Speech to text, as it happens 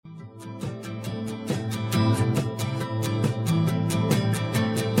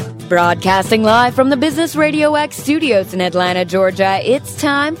Broadcasting live from the Business Radio X studios in Atlanta, Georgia, it's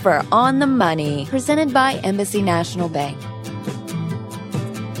time for On the Money, presented by Embassy National Bank.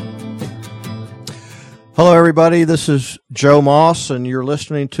 Hello, everybody. This is Joe Moss, and you're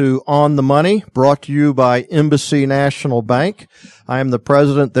listening to On the Money, brought to you by Embassy National Bank. I am the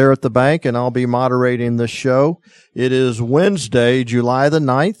president there at the bank, and I'll be moderating this show. It is Wednesday, July the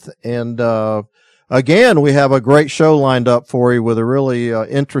 9th, and again, we have a great show lined up for you with a really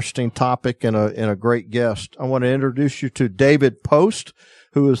interesting topic and a great guest. I want to introduce you to David Post,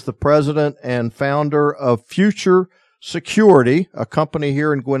 who is the president and founder of Future Security, a company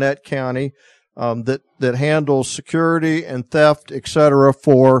here in Gwinnett County that handles security and theft, et cetera,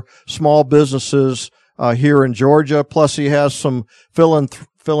 for small businesses here in Georgia. Plus, he has some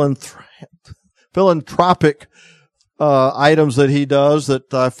philanthropic items that he does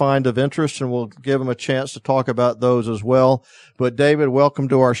that I find of interest, and we'll give him a chance to talk about those as well. But David, welcome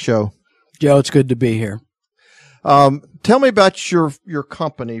to our show. Joe, it's good to be here. Tell me about your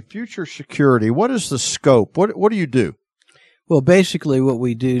company, Future Security. What is the scope? What do you do? Well, basically what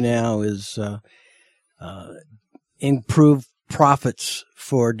we do now is improve profits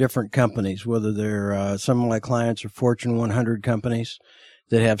for different companies, whether they're some of my clients are Fortune 100 companies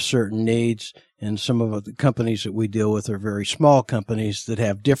that have certain needs, and some of the companies that we deal with are very small companies that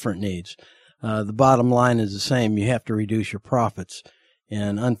have different needs. The bottom line is the same. You have to reduce your profits.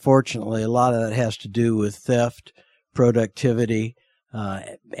 And unfortunately, a lot of that has to do with theft, productivity,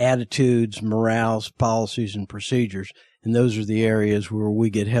 attitudes, morals, policies, and procedures. And those are the areas where we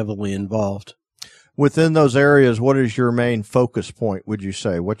get heavily involved. Within those areas, what is your main focus point, would you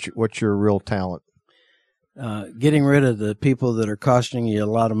say? What's your real talent? Getting rid of the people that are costing you a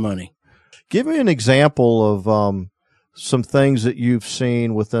lot of money. Give me an example of some things that you've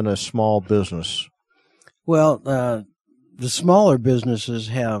seen within a small business. Well, the smaller businesses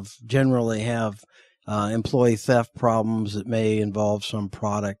generally have employee theft problems that may involve some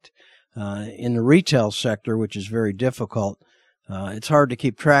product. In the retail sector, which is very difficult, it's hard to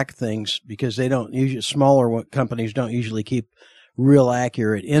keep track of things because smaller companies don't usually keep real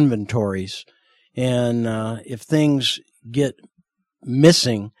accurate inventories. And if things get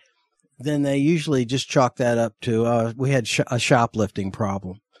missing, then they usually just chalk that up to we had a shoplifting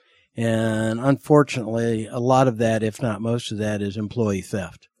problem. And unfortunately, a lot of that, if not most of that, is employee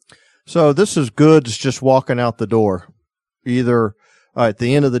theft. So this is goods just walking out the door, either at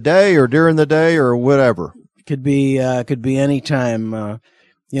the end of the day or during the day or whatever. Could be any time. I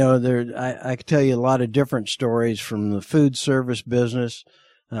could tell you a lot of different stories from the food service business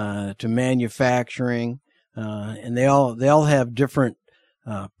to manufacturing, and they all have different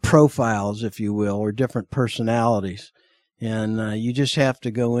profiles, if you will, or different personalities. And you just have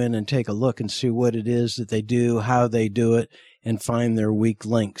to go in and take a look and see what it is that they do, how they do it, and find their weak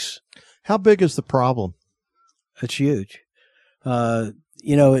links. How big is the problem? It's huge.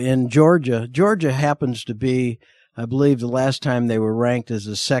 In Georgia happens to be, I believe the last time they were ranked as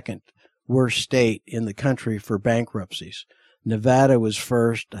the second worst state in the country for bankruptcies. Nevada was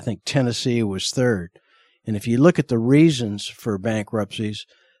first. I think Tennessee was third. And if you look at the reasons for bankruptcies,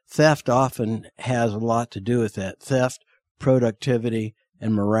 theft often has a lot to do with that. Theft, productivity,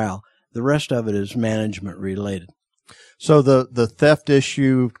 and morale. The rest of it is management related. So the theft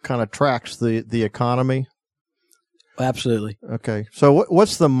issue kind of tracks the economy? Absolutely. Okay. So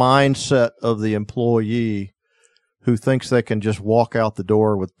what's the mindset of the employee who thinks they can just walk out the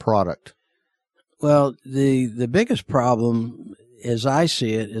door with product? Well, the biggest problem, as I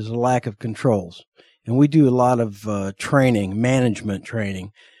see it, is a lack of controls. And we do a lot of management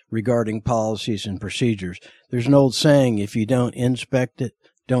training regarding policies and procedures. There's an old saying, if you don't inspect it,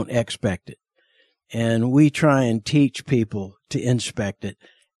 don't expect it. And we try and teach people to inspect it,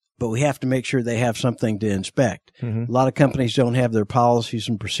 but we have to make sure they have something to inspect. Mm-hmm. A lot of companies don't have their policies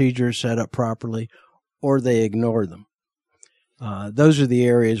and procedures set up properly, or they ignore them. Those are the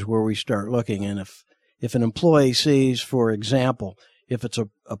areas where we start looking. And if an employee sees, for example, if it's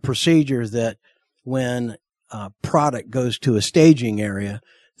a procedure that when a product goes to a staging area,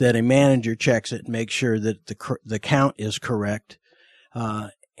 that a manager checks it and makes sure that the count is correct,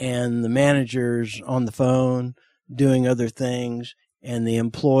 and the manager's on the phone doing other things, and the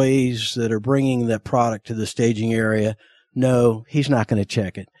employees that are bringing that product to the staging area know he's not going to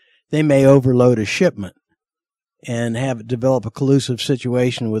check it. They may overload a shipment and develop a collusive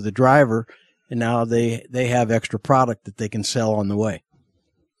situation with the driver, and now they have extra product that they can sell on the way.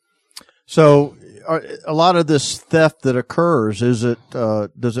 So a lot of this theft that occurs,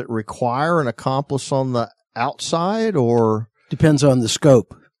 does it require an accomplice on the outside, or? Depends on the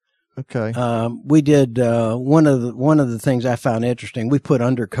scope. Okay. We did one of the things I found interesting. We put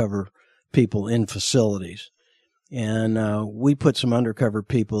undercover people in facilities, and we put some undercover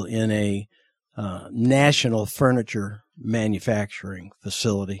people in a national furniture manufacturing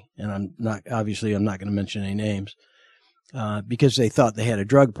facility. And I'm not going to mention any names because they thought they had a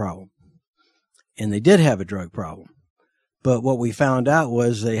drug problem, and they did have a drug problem. But what we found out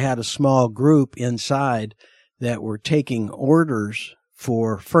was they had a small group inside that were taking orders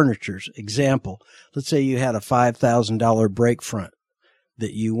for furnitures. Example, let's say you had a $5,000 brake front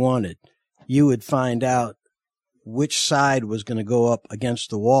that you wanted. You would find out which side was going to go up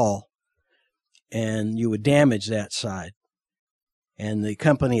against the wall, and you would damage that side. And the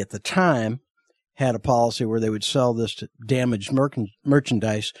company at the time had a policy where they would sell this to damaged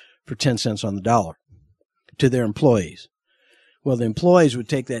merchandise for 10 cents on the dollar to their employees. Well, the employees would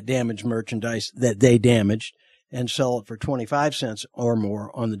take that damaged merchandise that they damaged and sell it for 25 cents or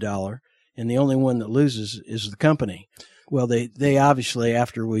more on the dollar, and the only one that loses is the company. Well, they obviously,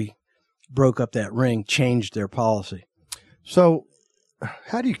 after we broke up that ring, changed their policy. So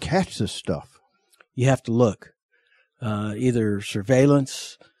how do you catch this stuff? You have to look. Either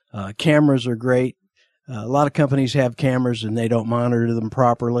surveillance, cameras are great. A lot of companies have cameras and they don't monitor them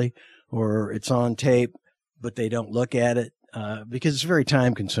properly, or it's on tape, but they don't look at it because it's very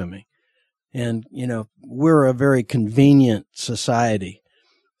time consuming. And, we're a very convenient society,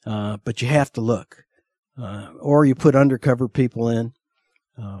 but you have to look. Or you put undercover people in.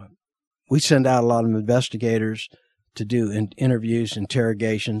 We send out a lot of investigators to do interviews,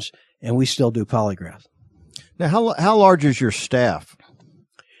 interrogations, and we still do polygraphs. Now, how large is your staff?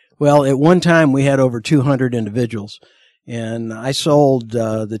 Well, at one time we had over 200 individuals, and I sold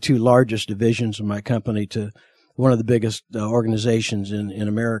the two largest divisions of my company to one of the biggest organizations in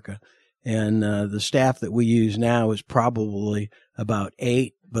America. And the staff that we use now is probably about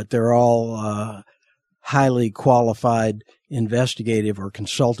 8, but they're all highly qualified investigative or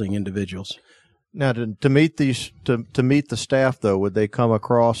consulting individuals. Now, to meet to meet the staff, though, would they come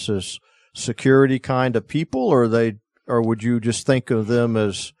across as security kind of people, or would you just think of them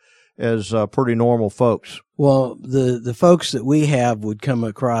as pretty normal folks? Well, the folks that we have would come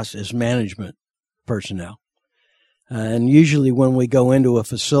across as management personnel. And usually when we go into a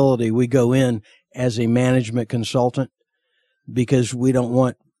facility, we go in as a management consultant because we don't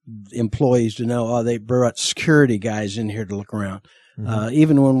want employees to know, they brought security guys in here to look around. Mm-hmm.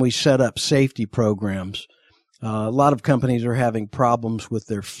 Even when we set up safety programs, a lot of companies are having problems with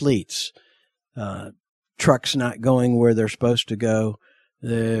their fleets. Trucks not going where they're supposed to go.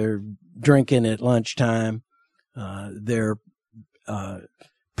 They're drinking at lunchtime. They're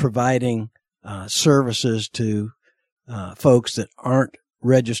providing services to folks that aren't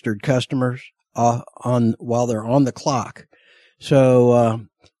registered customers while they're on the clock. So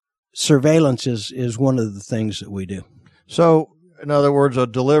surveillance is one of the things that we do. So, in other words, a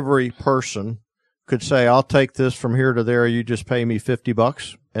delivery person could say, I'll take this from here to there, you just pay me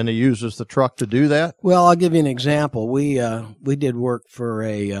 $50, and he uses the truck to do that? Well, I'll give you an example. We did work for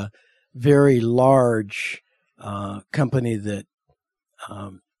a very large company that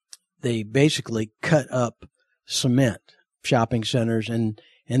they basically cut up cement, shopping centers, and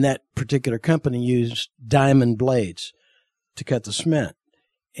that particular company used diamond blades to cut the cement.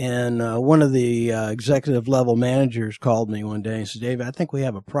 And one of the executive level managers called me one day and said, Dave, I think we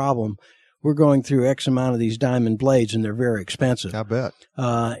have a problem. We're going through X amount of these diamond blades, and they're very expensive. I bet.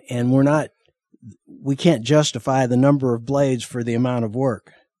 And we can't justify the number of blades for the amount of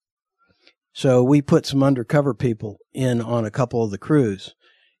work. So we put some undercover people in on a couple of the crews,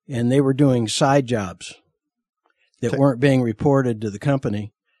 and they were doing side jobs that weren't being reported to the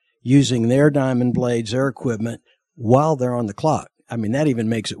company, using their diamond blades, their equipment, while they're on the clock. I mean, that even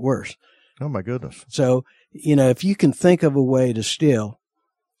makes it worse. Oh, my goodness. So, if you can think of a way to steal,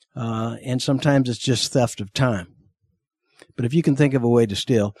 and sometimes it's just theft of time, but if you can think of a way to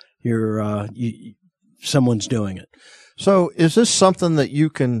steal, someone's doing it. So is this something that you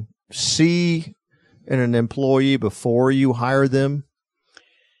can see in an employee before you hire them?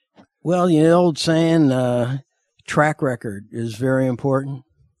 Well, the old saying, track record is very important.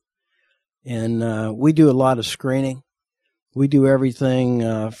 And we do a lot of screening. We do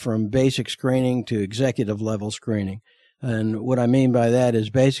everything from basic screening to executive level screening. And what I mean by that is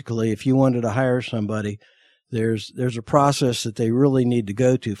basically if you wanted to hire somebody, there's a process that they really need to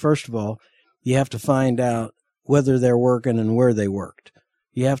go to. First of all, you have to find out whether they're working and where they worked.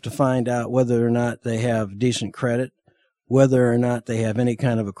 You have to find out whether or not they have decent credit, whether or not they have any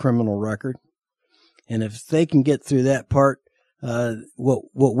kind of a criminal record. And if they can get through that part,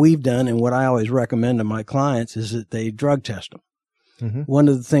 what we've done and what I always recommend to my clients is that they drug test them. Mm-hmm. One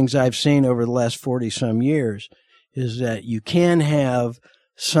of the things I've seen over the last 40-some years is that you can have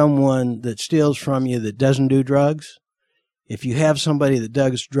someone that steals from you that doesn't do drugs. If you have somebody that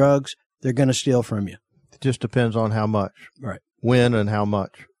does drugs, they're going to steal from you. It just depends on how much. Right. When and how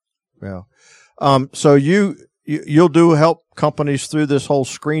much. Yeah. So you'll help companies through this whole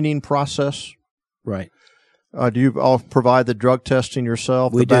screening process? Right. Do you all provide the drug testing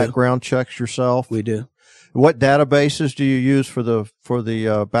yourself, We the do. background checks yourself? We do. What databases do you use for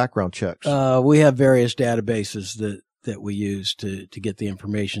the background checks? We have various databases that we use to get the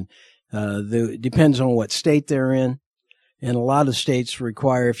information. It depends on what state they're in. And a lot of states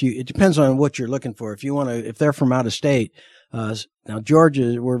require, it depends on what you're looking for. If they're from out of state, now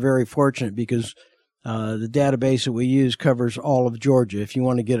Georgia, we're very fortunate because, the database that we use covers all of Georgia. If you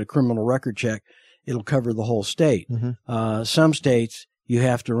want to get a criminal record check, it'll cover the whole state. Mm-hmm. Some states, you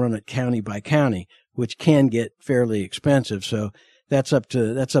have to run it county by county, which can get fairly expensive. So that's up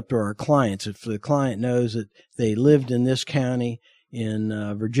to our clients. If the client knows that they lived in this county in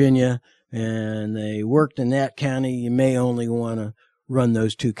Virginia, and they worked in that county, you may only want to run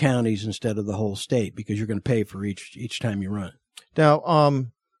those 2 counties instead of the whole state because you're going to pay for each time you run. Now,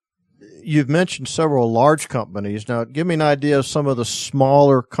 you've mentioned several large companies. Now, give me an idea of some of the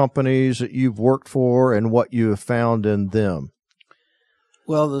smaller companies that you've worked for and what you have found in them.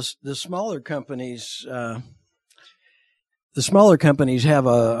 Well, the smaller companies, have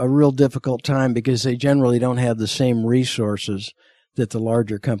a real difficult time because they generally don't have the same resources that the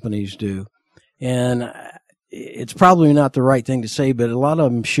larger companies do. And it's probably not the right thing to say, but a lot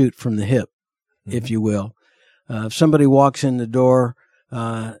of them shoot from the hip, if you will. If somebody walks in the door,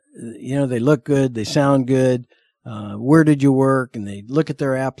 they look good, they sound good. Where did you work? And they look at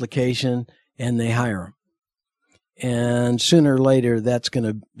their application and they hire them. And sooner or later, that's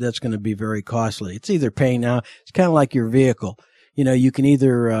going to be very costly. It's either paying now. It's kind of like your vehicle. You can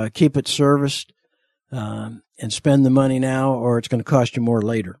either keep it serviced, and spend the money now, or it's going to cost you more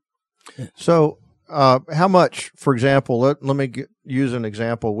later. So, how much, for example, let me use an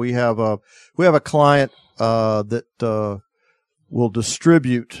example. We have a client, that, will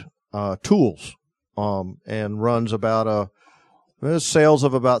distribute, tools, and runs about sales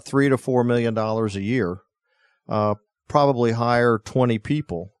of about $3 to $4 million a year, probably hire 20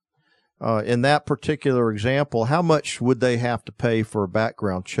 people. In that particular example, how much would they have to pay for a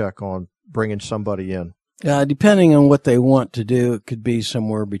background check on bringing somebody in? Depending on what they want to do, it could be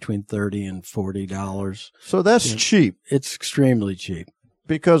somewhere between $30 and $40. So that's cheap. It's extremely cheap.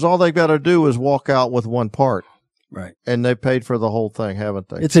 Because all they've got to do is walk out with one part. Right. And they paid for the whole thing, haven't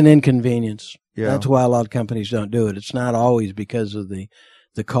they? It's an inconvenience. Yeah. That's why a lot of companies don't do it. It's not always because of the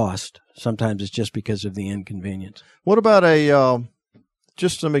cost. Sometimes it's just because of the inconvenience. What about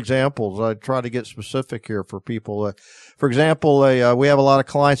just some examples? I try to get specific here for people. For example, we have a lot of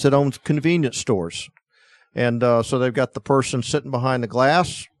clients that own convenience stores. And so they've got the person sitting behind the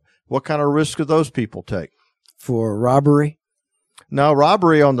glass. What kind of risk do those people take? For robbery? Now,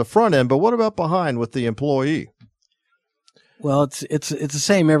 robbery on the front end, but what about behind with the employee? Well, it's the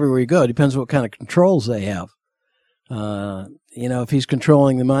same everywhere you go. It depends what kind of controls they have. If he's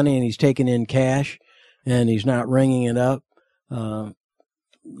controlling the money and he's taking in cash and he's not ringing it up,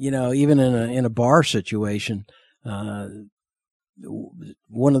 even in a bar situation,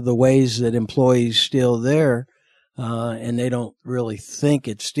 one of the ways that employees steal there, and they don't really think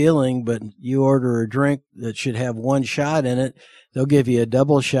it's stealing, but you order a drink that should have one shot in it, they'll give you a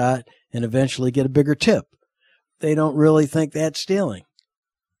double shot and eventually get a bigger tip. They don't really think that's stealing,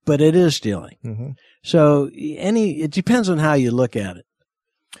 but it is stealing. Mm-hmm. So it depends on how you look at it.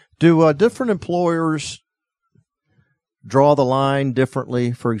 Do different employers draw the line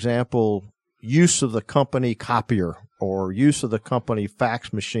differently? For example, use of the company copier or use of the company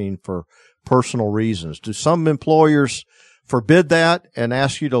fax machine for personal reasons. Do some employers forbid that and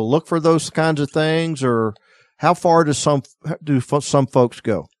ask you to look for those kinds of things, or how far do some folks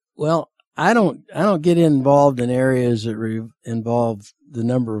go? Well, I don't get involved in areas that involve the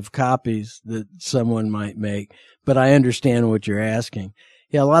number of copies that someone might make, but I understand what you're asking.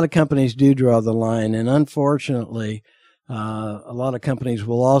 Yeah, a lot of companies do draw the line, and unfortunately, a lot of companies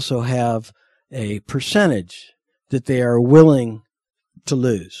will also have a percentage that they are willing to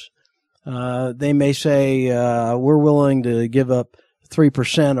lose. They may say, we're willing to give up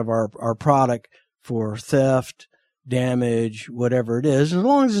 3% of our product for theft, damage, whatever it is. As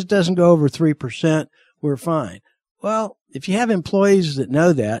long as it doesn't go over 3%, we're fine. Well, if you have employees that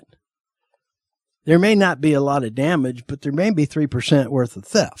know that, there may not be a lot of damage, but there may be 3% worth of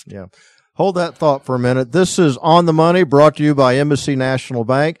theft. Yeah. Hold that thought for a minute. This is On the Money, brought to you by Embassy National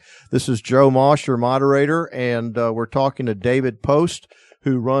Bank. This is Joe Moss, your moderator, and we're talking to David Post,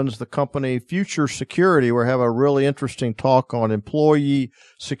 who runs the company Future Security. We're having a really interesting talk on employee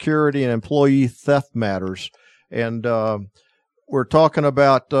security and employee theft matters. And we're talking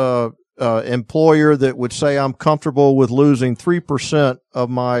about employer that would say, I'm comfortable with losing 3%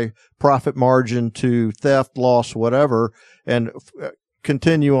 of my profit margin to theft, loss, whatever, and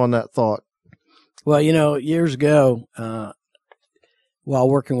continue on that thought. Well, years ago, while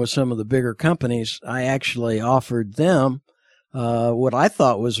working with some of the bigger companies, I actually offered them what I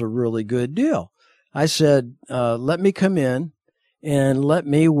thought was a really good deal. I said, let me come in and let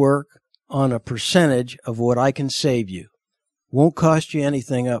me work on a percentage of what I can save you. Won't cost you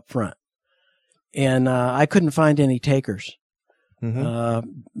anything up front. And I couldn't find any takers.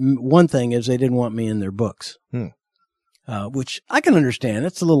 Mm-hmm. One thing is they didn't want me in their books, which I can understand.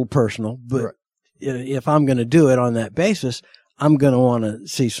 It's a little personal, but right. If I'm going to do it on that basis, I'm going to want to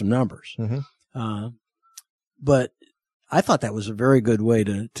see some numbers. Mm-hmm. But I thought that was a very good way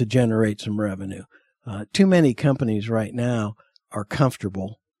to generate some revenue. Too many companies right now are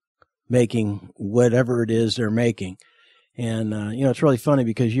comfortable making whatever it is they're making. And, it's really funny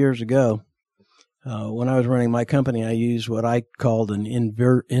because years ago, when I was running my company, I used what I called an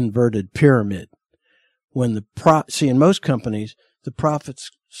inverted pyramid. When in most companies, the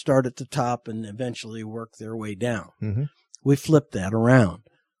profits start at the top and eventually work their way down. Mm-hmm. We flipped that around,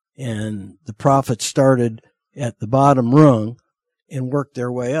 and the profits started at the bottom rung and worked their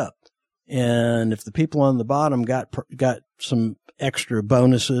way up. And if the people on the bottom got some extra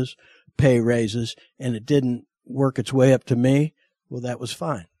bonuses, pay raises, and it didn't work its way up to me, well, that was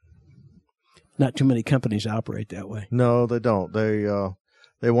fine. Not too many companies operate that way. No, they don't. They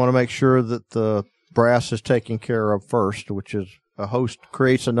want to make sure that the brass is taken care of first, which is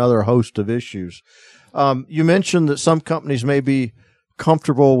creates another host of issues. You mentioned that some companies may be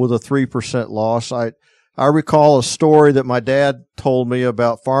comfortable with a 3% loss. I recall a story that my dad told me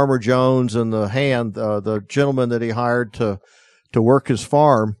about Farmer Jones and the gentleman that he hired to work his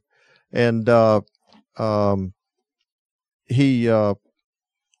farm, and he got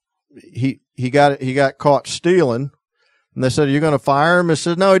caught stealing, and they said, "Are you going to fire him?" I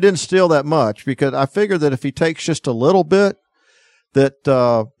said, "No, he didn't steal that much, because I figured that if he takes just a little bit,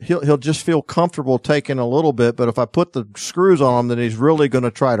 that he'll just feel comfortable taking a little bit. But if I put the screws on him, then he's really going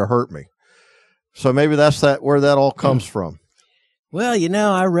to try to hurt me." So maybe that's where that all comes from. Well,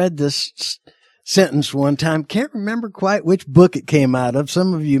 I read this sentence one time. Can't remember quite which book it came out of.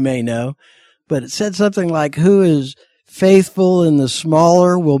 Some of you may know, but it said something like, "Who is faithful in the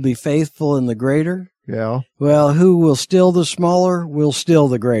smaller will be faithful in the greater." Yeah. Well, who will steal the smaller will steal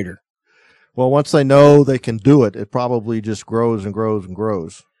the greater. Well, once they know they can do it, it probably just grows and grows and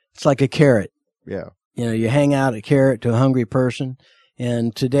grows. It's like a carrot. Yeah. You hang out a carrot to a hungry person.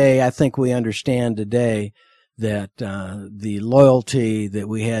 And today, I think we understand today that the loyalty that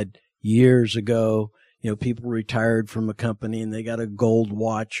we had years ago, people retired from a company and they got a gold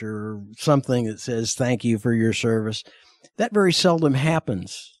watch or something that says, "Thank you for your service." That very seldom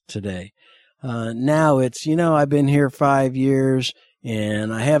happens today. Now it's, I've been here 5 years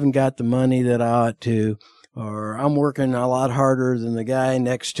and I haven't got the money that I ought to, or I'm working a lot harder than the guy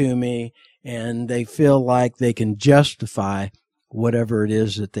next to me, and they feel like they can justify whatever it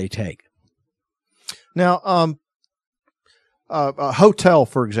is that they take. Now, a hotel,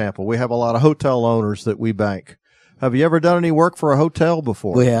 for example, we have a lot of hotel owners that we bank. Have you ever done any work for a hotel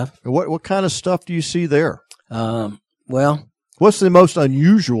before? We have. What kind of stuff do you see there? Well, what's the most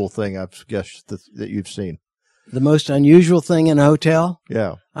unusual thing, I guess, that you've seen? The most unusual thing in a hotel?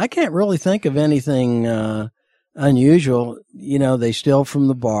 Yeah. I can't really think of anything unusual. They steal from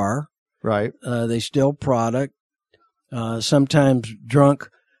the bar. Right. They steal product. Sometimes drunk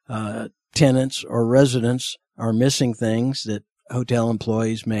tenants or residents are missing things that hotel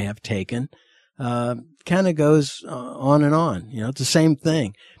employees may have taken. Kind of goes on and on. It's the same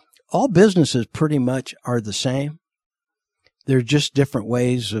thing. All businesses pretty much are the same. They're just different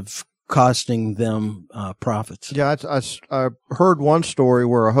ways of costing them profits. Yeah, I heard one story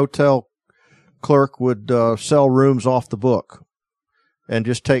where a hotel clerk would sell rooms off the book and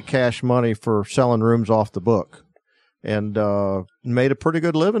just take cash money for selling rooms off the book, and made a pretty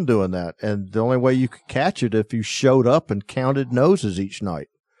good living doing that. And the only way you could catch it if you showed up and counted noses each night.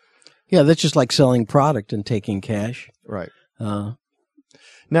 Yeah, that's just like selling product and taking cash. Right. Now,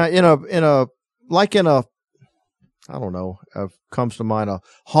 in a I don't know, comes to mind, a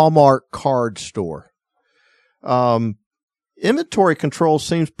Hallmark card store. Inventory control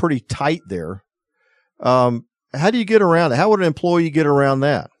seems pretty tight there. How do you get around it? How would an employee get around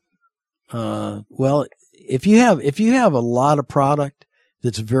that? Well, if you have a lot of product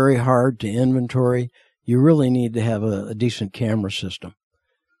that's very hard to inventory, you really need to have a decent camera system,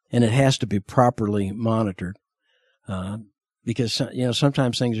 and it has to be properly monitored, because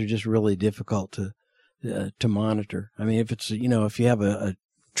sometimes things are just really difficult to monitor. I mean, if you have a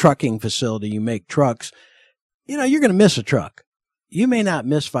trucking facility, you make trucks, you're going to miss a truck. You may not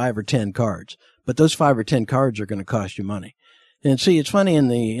miss 5 or 10 cards, but those 5 or 10 cards are going to cost you money. And see, it's funny in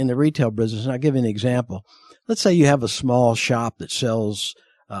the retail business, and I'll give you an example. Let's say you have a small shop that sells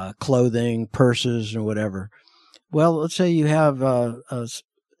clothing, purses, or whatever. Well, let's say you have an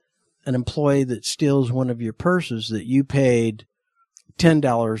employee that steals one of your purses that you paid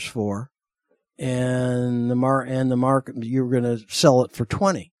 $10 for, and the market you're going to sell it for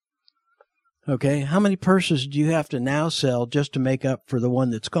 $20. Okay, how many purses do you have to now sell just to make up for the one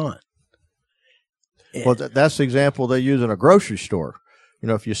that's gone? Well, that's the example they use in a grocery store.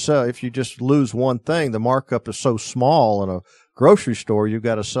 If you just lose one thing, the markup is so small in a grocery store, you've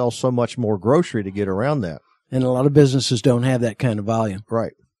got to sell so much more grocery to get around that. And a lot of businesses don't have that kind of volume.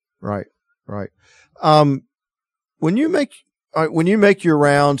 Right. When you make your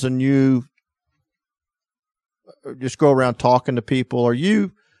rounds and you just go around talking to people, are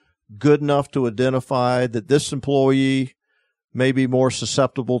you good enough to identify that this employee may be more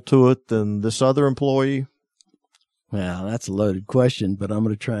susceptible to it than this other employee? Well, that's a loaded question, but I'm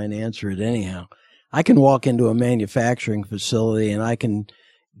going to try and answer it anyhow. I can walk into a manufacturing facility and I can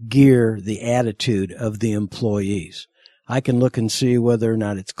gear the attitude of the employees. I can look and see whether or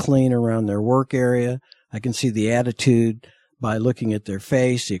not it's clean around their work area. I can see the attitude by looking at their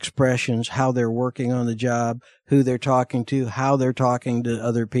face, the expressions, how they're working on the job, who they're talking to, how they're talking to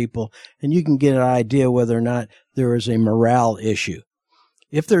other people, and you can get an idea whether or not there is a morale issue.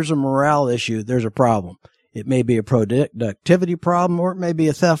 If there's a morale issue, there's a problem. It may be a productivity problem or it may be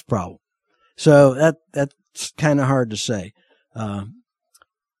a theft problem. So that's kind of hard to say.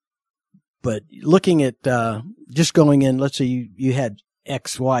 But looking at just going in, let's say you had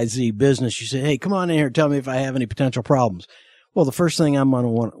XYZ business, you say, hey, come on in here, tell me if I have any potential problems. Well, the first thing I'm going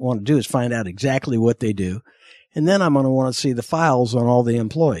to want to do is find out exactly what they do. And then I'm going to want to see the files on all the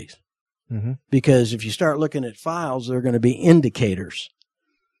employees. Mm-hmm. Because if you start looking at files, they're going to be indicators.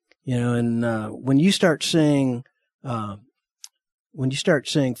 And when you start seeing files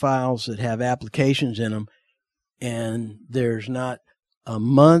that have applications in them and there's not a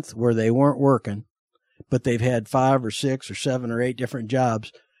month where they weren't working, but they've had 5 or 6 or 7 or 8 different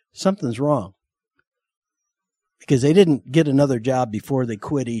jobs, something's wrong. Because they didn't get another job before they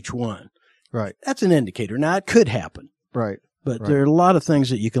quit each one. Right. That's an indicator. Now, it could happen. Right. But there are a lot of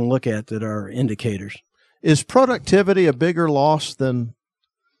things that you can look at that are indicators. Is productivity a bigger loss than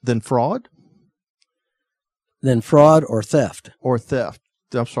fraud? Than fraud or theft? Or theft.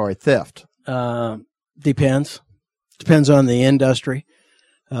 I'm sorry, theft. Depends. Depends on the industry.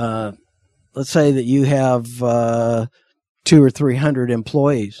 Let's say that you have 200 or 300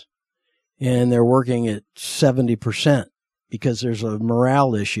 employees and they're working at 70% because there's a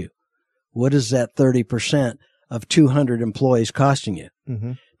morale issue. What is that 30% of 200 employees costing you?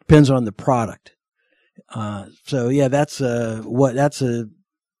 Mm-hmm. Depends on the product. So yeah, that's a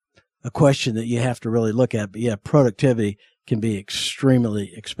question that you have to really look at. But yeah, productivity can be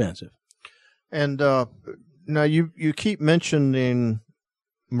extremely expensive. And now you keep mentioning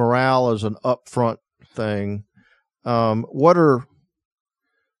morale as an upfront thing.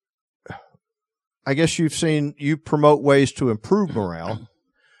 I guess you promote ways to improve morale.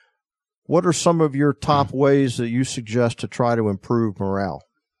 What are some of your top ways that you suggest to try to improve morale?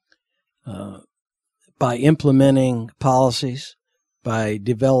 By implementing policies, by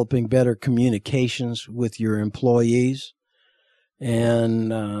developing better communications with your employees.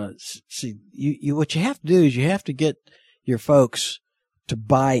 And what you have to do is you have to get your folks to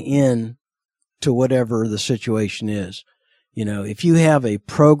buy in to whatever the situation is. If you have a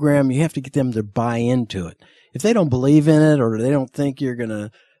program, you have to get them to buy into it. If they don't believe in it, or they don't think you're going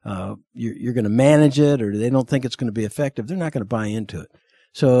to manage it, or they don't think it's going to be effective, they're not going to buy into it.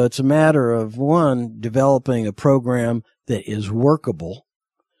 So it's a matter of, one, developing a program that is workable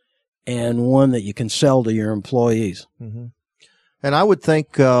and one that you can sell to your employees. Mm-hmm. And I would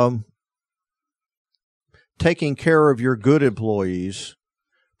think taking care of your good employees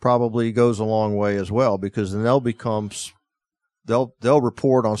probably goes a long way as well, because then they'll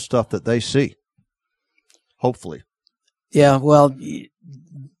report on stuff that they see. Hopefully. Yeah, well,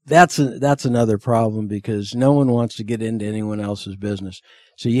 that's another problem, because no one wants to get into anyone else's business.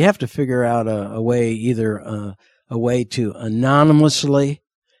 So you have to figure out a way, either a way to anonymously,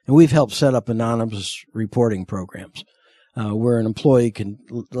 and we've helped set up anonymous reporting programs. where an employee can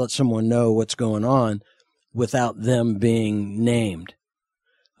let someone know what's going on without them being named.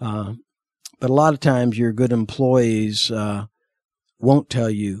 But a lot of times your good employees won't tell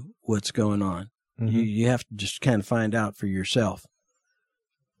you what's going on. Mm-hmm. You have to just kind of find out for yourself.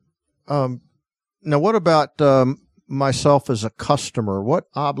 Now, what about myself as a customer? What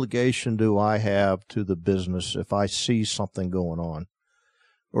obligation do I have to the business if I see something going on,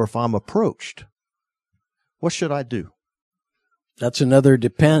 or if I'm approached? What should I do? That's another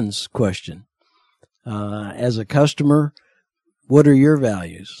depends question. As a customer, what are your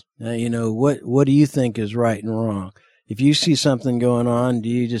values? What do you think is right and wrong? If you see something going on, do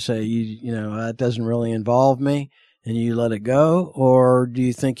you just say, that doesn't really involve me, and you let it go? Or do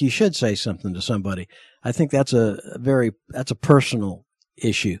you think you should say something to somebody? I think that's a personal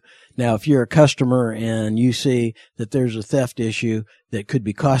issue. Now, if you're a customer and you see that there's a theft issue that could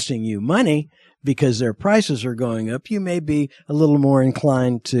be costing you money because their prices are going up, you may be a little more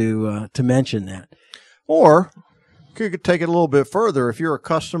inclined to mention that. Or you could take it a little bit further. If you're a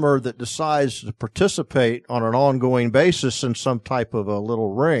customer that decides to participate on an ongoing basis in some type of a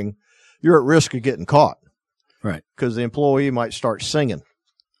little ring, you're at risk of getting caught. Right. Because the employee might start singing.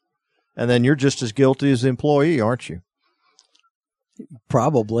 And then you're just as guilty as the employee, aren't you?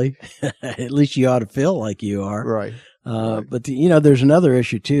 Probably. At least you ought to feel like you are. Right. But, there's another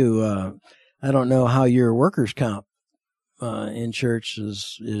issue, too. I don't know how your workers' comp insurance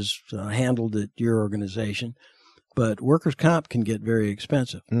is handled at your organization, but workers' comp can get very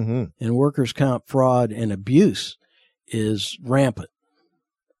expensive. Mm-hmm. And workers' comp fraud and abuse is rampant.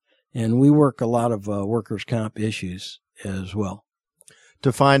 And we work a lot of workers' comp issues as well.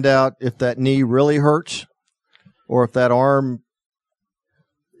 To find out if that knee really hurts or if that arm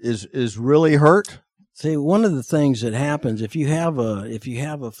is really hurt? See, one of the things that happens if you have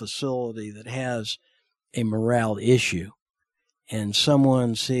a facility that has a morale issue and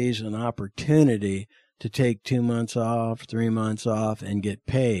someone sees an opportunity to take 2 months off, 3 months off, and get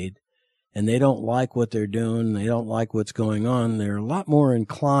paid, and they don't like what they're doing, they don't like what's going on, they're a lot more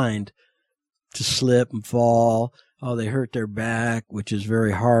inclined to slip and fall. Oh, they hurt their back, which is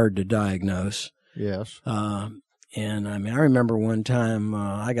very hard to diagnose. Yes. And I remember one time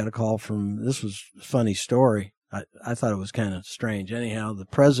I got a call from, this was a funny story. I thought it was kind of strange. Anyhow, the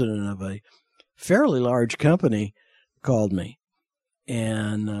president of a fairly large company called me,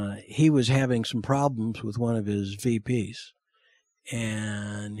 and he was having some problems with one of his VPs.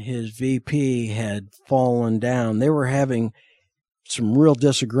 And his VP had fallen down. They were having some real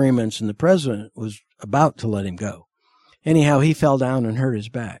disagreements, and the president was about to let him go. Anyhow, he fell down and hurt his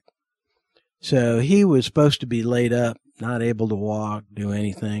back. So he was supposed to be laid up, not able to walk, do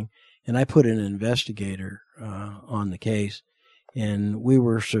anything. And I put an investigator on the case, and we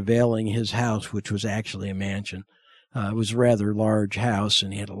were surveilling his house, which was actually a mansion. It was a rather large house,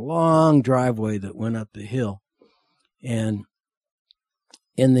 and he had a long driveway that went up the hill. And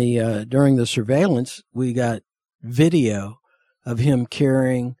in the during the surveillance, we got video of him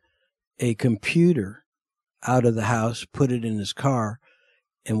carrying a computer out of the house, put it in his car,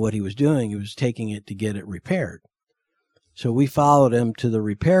 and what he was doing, he was taking it to get it repaired. So we followed him to the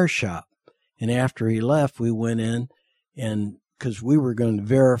repair shop, and after he left, we went in, and because we were going to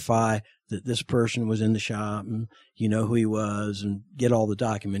verify that this person was in the shop and who he was and get all the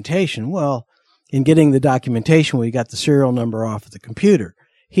documentation. Well, in getting the documentation, we got the serial number off of the computer.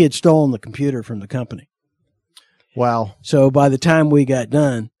 He had stolen the computer from the company. Wow. So by the time we got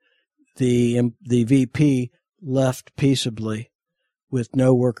done, the VP left peaceably with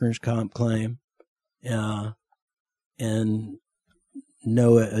no workers' comp claim and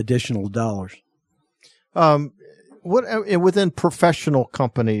no additional dollars. What within professional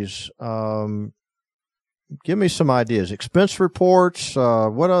companies? Give me some ideas. Expense reports.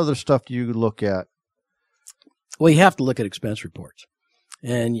 What other stuff do you look at? Well, you have to look at expense reports.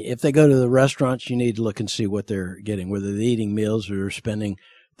 And if they go to the restaurants, you need to look and see what they're getting, whether they're eating meals or spending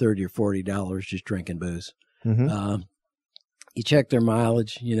 $30 or $40 just drinking booze. Mm-hmm. You check their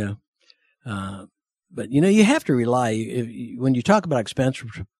mileage, but you have to rely. When you talk about expense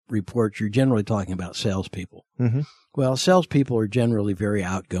reports, you're generally talking about salespeople. Mm-hmm. Well, salespeople are generally very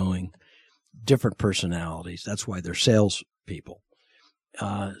outgoing, different personalities. That's why they're salespeople.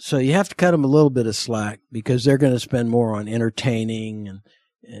 So you have to cut them a little bit of slack because they're going to spend more on entertaining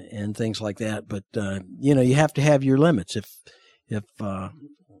and things like that. But you have to have your limits. If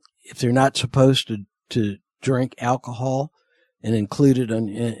they're not supposed to drink alcohol and include it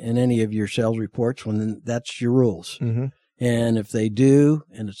in any of your sales reports, well, then that's your rules. Mm-hmm. And if they do,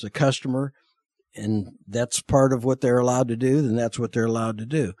 and it's a customer, and that's part of what they're allowed to do, then that's what they're allowed to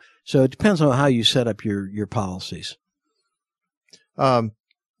do. So it depends on how you set up your policies.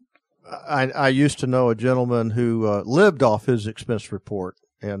 I used to know a gentleman who lived off his expense report,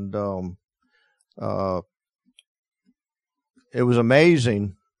 and it was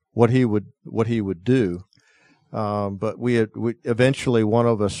amazing what he would do. But we eventually,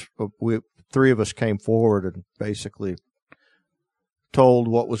 three of us came forward and basically told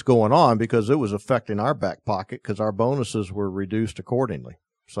what was going on, because it was affecting our back pocket, because our bonuses were reduced accordingly.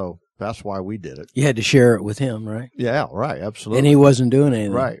 So that's why we did it. You had to share it with him, right? Yeah, right, absolutely. And he wasn't doing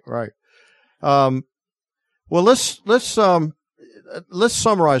anything. Right. Well, let's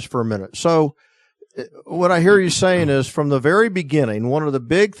summarize for a minute. So what I hear you saying is, from the very beginning, one of the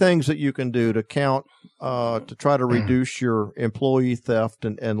big things that you can do to to try to reduce your employee theft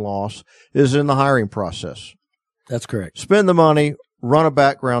and loss is in the hiring process. That's correct. Spend the money, run a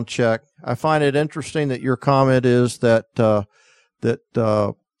background check. I find it interesting that your comment is that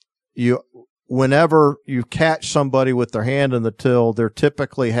whenever you catch somebody with their hand in the till, they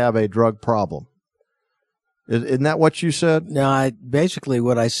typically have a drug problem. Isn't that what you said? No, basically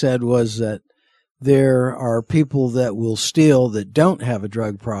what I said was that there are people that will steal that don't have a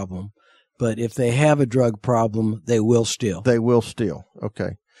drug problem, but if they have a drug problem, they will steal. They will steal.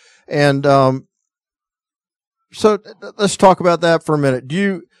 Okay. And so let's talk about that for a minute.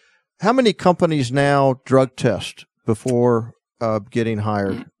 How many companies now drug test before getting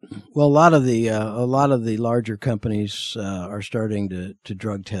hired? Well, a lot of the larger companies are starting to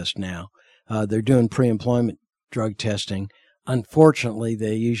drug test now. They're doing pre-employment drug testing. Unfortunately,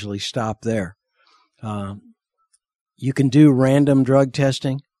 they usually stop there. You can do random drug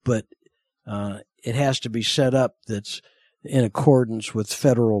testing, but it has to be set up that's in accordance with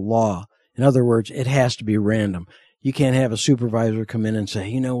federal law. In other words, it has to be random. You can't have a supervisor come in and say,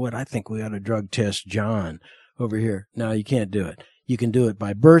 you know what, I think we ought to drug test John over here. No, you can't do it. You can do it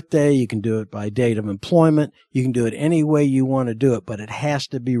by birthday. You can do it by date of employment. You can do it any way you want to do it, but it has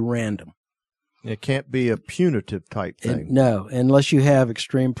to be random. It can't be a punitive type thing. No, unless you have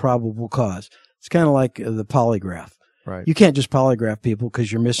extreme probable cause. It's kind of like the polygraph. Right. You can't just polygraph people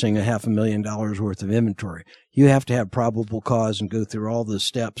because you're missing $500,000 worth of inventory. You have to have probable cause and go through all the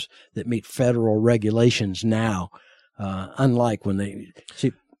steps that meet federal regulations now. Unlike when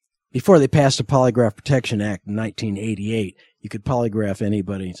before they passed the Polygraph Protection Act in 1988, you could polygraph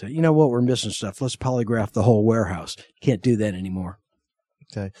anybody and say, you know what, we're missing stuff. Let's polygraph the whole warehouse. You can't do that anymore.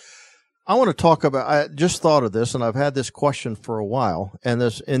 Okay. I want to talk about, I just thought of this, and I've had this question for a while, and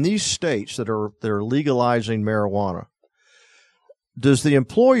in these states that are legalizing marijuana, does the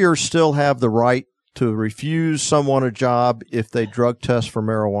employer still have the right to refuse someone a job if they drug test for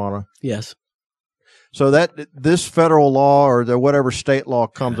marijuana? Yes. So that this federal law or whatever state law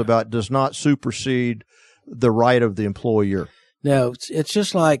comes about does not supersede the right of the employer. No, it's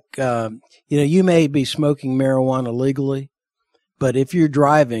just like, you may be smoking marijuana legally, but if you're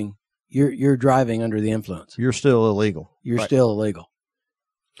driving, you're driving under the influence. You're still illegal. You're right. still illegal.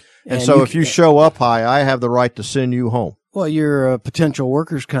 And so if you show up high, I have the right to send you home. Well, you're a potential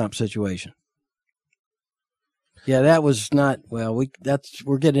workers' comp situation. Yeah, that was not,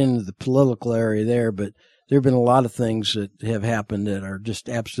 we're getting into the political area there, but there have been a lot of things that have happened that are just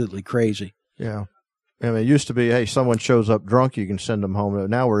absolutely crazy. Yeah. I mean, it used to be, hey, someone shows up drunk, you can send them home.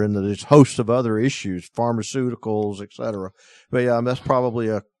 Now we're into this host of other issues, pharmaceuticals, et cetera. But yeah, that's probably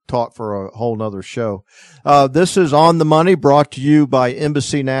a talk for a whole nother show. This is On the Money, brought to you by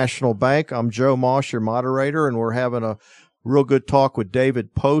Embassy National Bank. I'm Joe Moss, your moderator, and we're having a real good talk with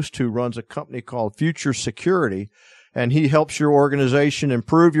David Post, who runs a company called Future Security, and he helps your organization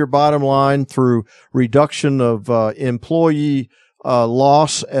improve your bottom line through reduction of employee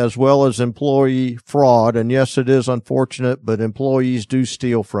loss as well as employee fraud. And yes, it is unfortunate, but employees do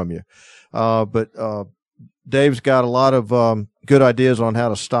steal from you. But Dave's got a lot of good ideas on how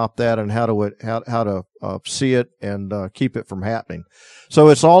to stop that and how to see it and keep it from happening. So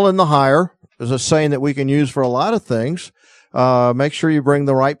it's all in the hire. There's a saying that we can use for a lot of things. Make sure you bring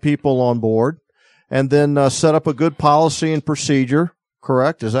the right people on board, and then set up a good policy and procedure.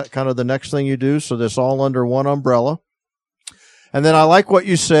 Correct? Is that kind of the next thing you do? So this all under one umbrella. And then I like what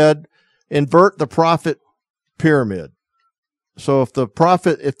you said, invert the profit pyramid. So if the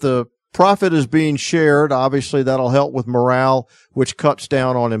profit is being shared, obviously that'll help with morale, which cuts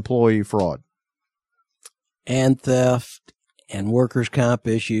down on employee fraud. And theft and workers' comp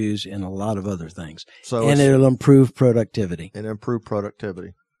issues and a lot of other things. And it'll improve productivity.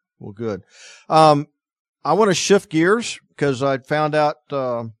 Well, good. I want to shift gears because I found out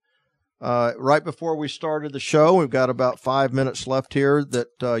right before we started the show, we've got about 5 minutes left here,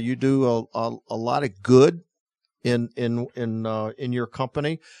 that you do a lot of good in your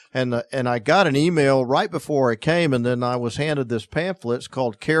company, and I got an email right before I came, and then I was handed this pamphlet. It's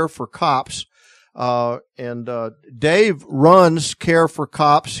called Care for Cops, and Dave runs Care for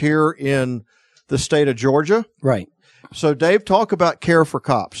Cops here in the state of Georgia. Right. So, Dave, talk about Care for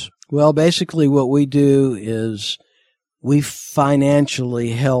Cops. Well, basically, what we do is we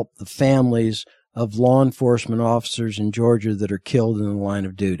financially help the families of law enforcement officers in Georgia that are killed in the line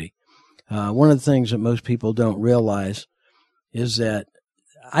of duty. One of the things that most people don't realize is that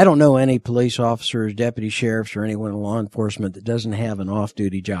I don't know any police officers, deputy sheriffs, or anyone in law enforcement that doesn't have an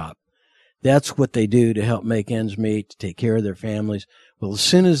off-duty job. That's what they do to help make ends meet, to take care of their families. Well, as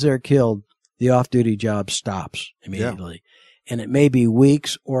soon as they're killed, the off-duty job stops immediately. Yeah. And it may be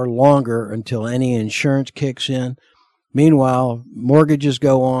weeks or longer until any insurance kicks in. Meanwhile, mortgages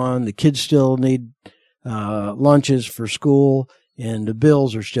go on, the kids still need lunches for school, and the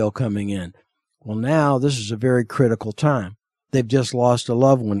bills are still coming in. Well, now this is a very critical time. They've just lost a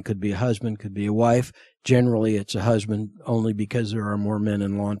loved one. Could be a husband, could be a wife. Generally, it's a husband only because there are more men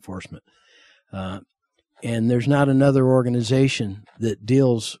in law enforcement. And there's not another organization that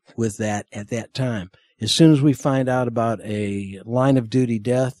deals with that at that time. As soon as we find out about a line of duty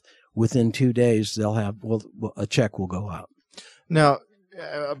death, within 2 days, a check will go out. Now,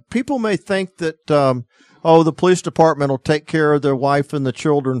 people may think that, the police department will take care of their wife and the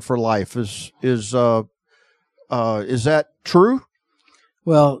children for life. Is that true?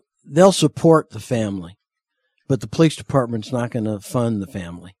 Well, they'll support the family, but the police department's not going to fund the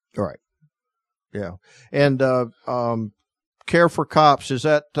family. Right. Yeah. And Care for Cops, is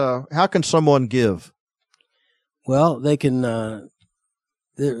that how can someone give? Well, they can.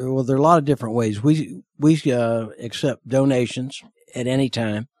 There are a lot of different ways. We accept donations at any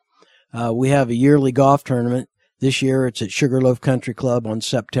time. We have a yearly golf tournament. This year, it's at Sugarloaf Country Club on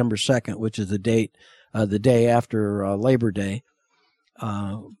September 2nd, which is the day after Labor Day.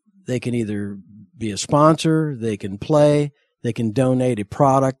 They can either be a sponsor, they can play, they can donate a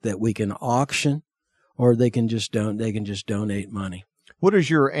product that we can auction, or they can just donate money. What is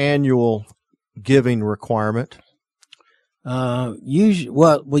your annual giving requirement?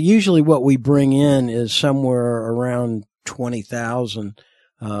 Usually what we bring in is somewhere around 20,000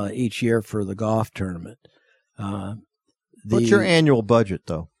 each year for the golf tournament. What's your annual budget,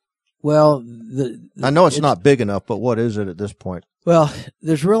 though? Well, I know it's not big enough, but what is it at this point? Well,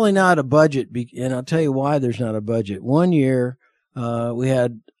 there's really not a budget, and I'll tell you why there's not a budget. One year, we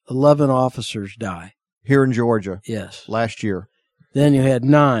had 11 officers die. Here in Georgia? Yes. Last year? Then you had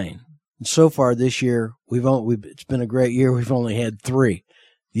 9. And so far this year, it's been a great year. We've only had 3.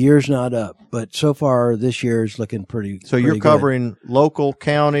 The year's not up, but so far this year is looking pretty. So you're covering local,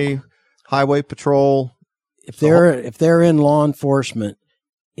 county, highway patrol. If they're in law enforcement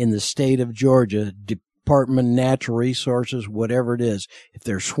in the state of Georgia, Department of Natural Resources, whatever it is, if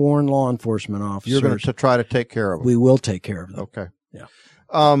they're sworn law enforcement officers, you're going to try to take care of them. We will take care of them. Okay. Yeah.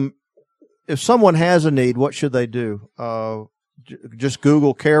 If someone has a need, what should they do? Just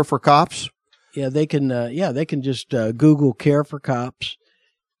Google Care for Cops? Yeah, they can. They can just Google Care for Cops,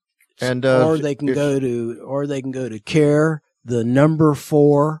 and or they can go to Care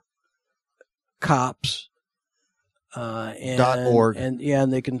 4 Cops .org.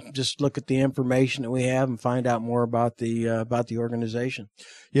 and they can just look at the information that we have and find out more about the organization.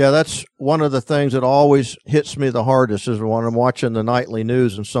 Yeah, that's one of the things that always hits me the hardest is when I'm watching the nightly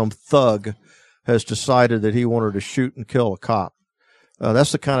news and some thug has decided that he wanted to shoot and kill a cop.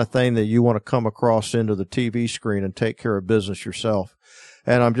 That's the kind of thing that you want to come across into the TV screen and take care of business yourself.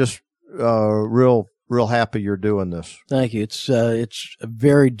 And I'm just real happy you're doing this. Thank you. It's a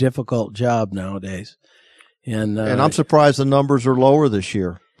very difficult job nowadays. And I'm surprised the numbers are lower this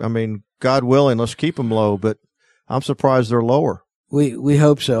year. I mean, God willing, let's keep them low, but I'm surprised they're lower. We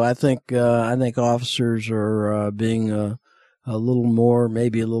hope so. I think officers are being a little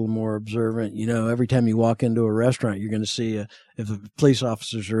more observant. You know, every time you walk into a restaurant, you're going to see if the police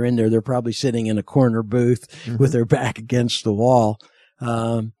officers are in there, they're probably sitting in a corner booth with their back against the wall.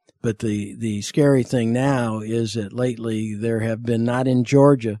 But the scary thing now is that lately there have been, not in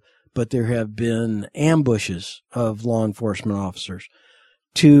Georgia, but there have been ambushes of law enforcement officers.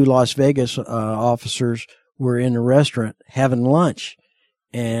 2 Las Vegas officers were in a restaurant having lunch,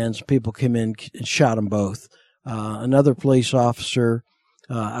 and some people came in and shot them both. Another police officer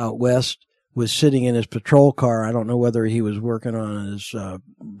out west was sitting in his patrol car. I don't know whether he was working on his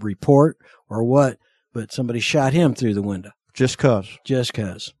report or what, but somebody shot him through the window. Just 'cause? Just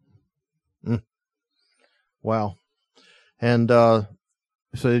 'cause. Wow. And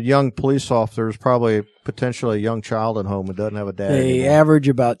So a young police officer is probably potentially a young child at home who doesn't have a dad. They anymore. average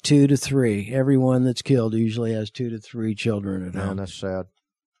about 2 to 3. Everyone that's killed usually has 2 to 3 children at home. Man, that's sad.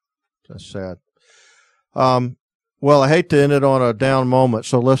 That's sad. Well, I hate to end it on a down moment,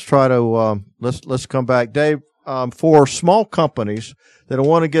 so let's try to let's come back, Dave. For small companies that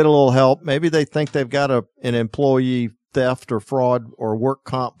want to get a little help, maybe they think they've got an employee theft or fraud or work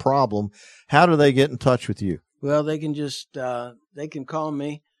comp problem. How do they get in touch with you? Well, they can just they can call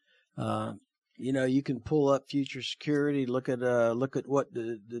me. You can pull up Future Security, look at what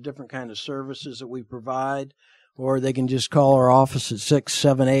the different kind of services that we provide, or they can just call our office at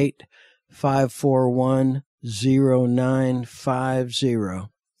 678-541-0950.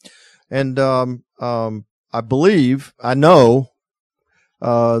 And I know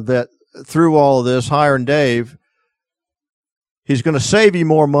that through all of this, hiring Dave, he's going to save you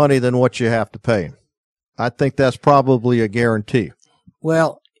more money than what you have to pay him. I think that's probably a guarantee.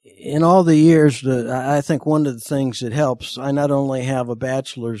 Well, in all the years, I think one of the things that helps, I not only have a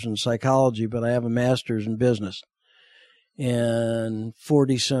bachelor's in psychology, but I have a master's in business and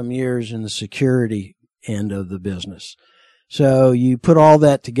 40-some years in the security end of the business. So you put all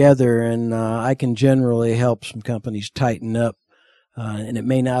that together, and I can generally help some companies tighten up. And it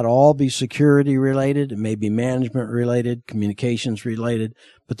may not all be security related. It may be management related, communications related,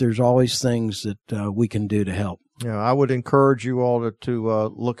 but there's always things that we can do to help. Yeah, I would encourage you all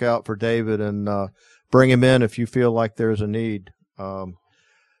to look out for David and bring him in if you feel like there's a need.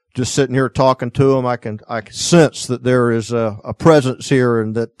 Just sitting here talking to him, I can sense that there is a presence here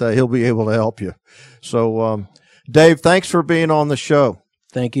and that he'll be able to help you. So, Dave, thanks for being on the show.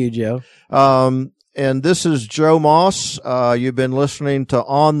 Thank you, Joe. And this is Joe Moss. You've been listening to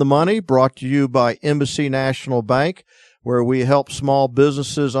On the Money, brought to you by Embassy National Bank, where we help small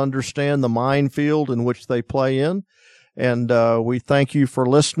businesses understand the minefield in which they play in. And we thank you for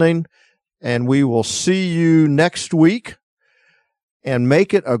listening, and we will see you next week. And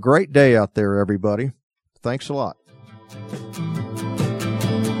make it a great day out there, everybody. Thanks a lot.